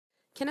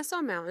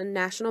Kennesaw Mountain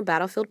National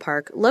Battlefield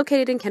Park,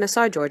 located in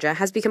Kennesaw, Georgia,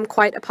 has become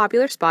quite a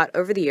popular spot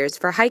over the years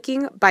for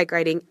hiking, bike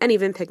riding, and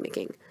even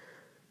picnicking.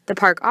 The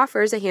park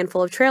offers a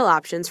handful of trail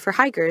options for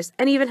hikers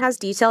and even has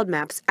detailed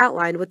maps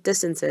outlined with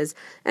distances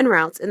and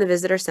routes in the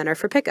visitor center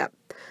for pickup.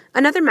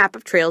 Another map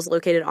of trails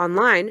located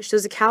online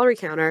shows a calorie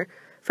counter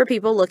for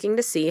people looking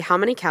to see how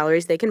many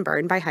calories they can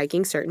burn by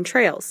hiking certain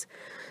trails.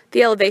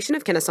 The elevation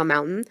of Kennesaw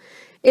Mountain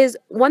is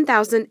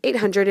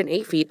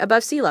 1,808 feet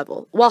above sea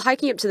level, while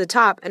hiking up to the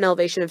top, an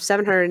elevation of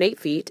 708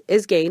 feet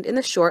is gained in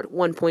the short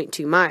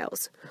 1.2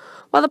 miles.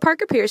 While the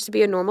park appears to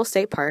be a normal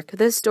state park,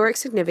 the historic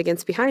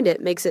significance behind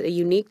it makes it a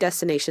unique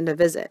destination to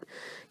visit.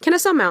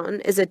 Kennesaw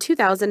Mountain is a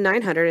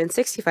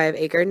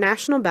 2,965-acre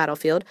national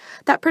battlefield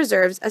that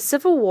preserves a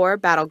Civil War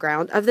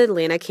battleground of the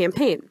Atlanta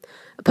Campaign.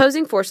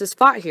 Opposing forces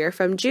fought here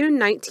from June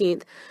 19,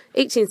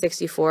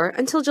 1864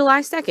 until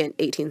July 2,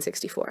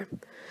 1864.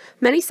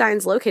 Many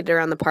signs located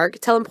around the park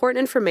tell important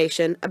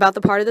information about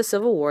the part of the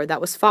Civil War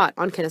that was fought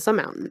on Kennesaw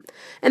Mountain,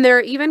 and there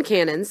are even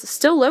cannons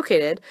still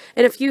located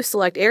in a few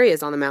select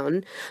areas on the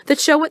mountain that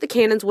show what the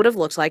cannons would have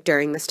looked like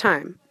during this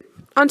time.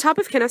 On top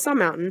of Kennesaw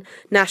Mountain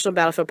National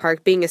Battlefield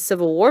Park being a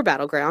Civil War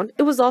battleground,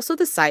 it was also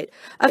the site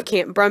of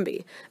Camp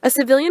Brumby, a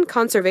civilian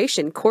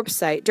conservation corps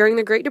site during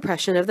the Great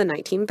Depression of the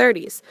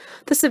 1930s.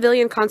 The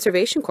Civilian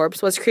Conservation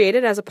Corps was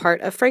created as a part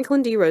of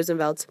Franklin D.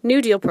 Roosevelt's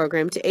New Deal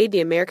program to aid the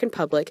American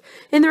public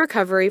in the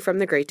recovery from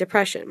the Great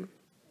Depression.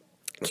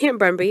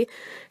 Camp Brumby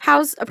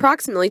housed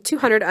approximately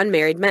 200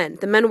 unmarried men.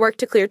 The men worked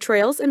to clear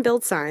trails and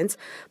build signs,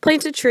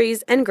 planted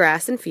trees and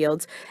grass in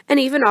fields, and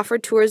even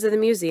offered tours of the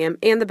museum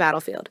and the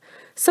battlefield.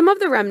 Some of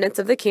the remnants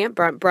of the Camp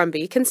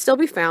Brumby can still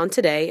be found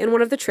today in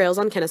one of the trails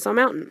on Kennesaw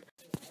Mountain.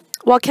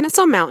 While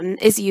Kennesaw Mountain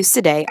is used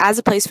today as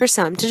a place for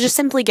some to just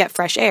simply get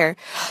fresh air,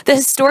 the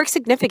historic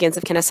significance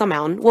of Kennesaw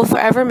Mountain will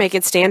forever make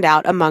it stand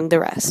out among the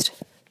rest.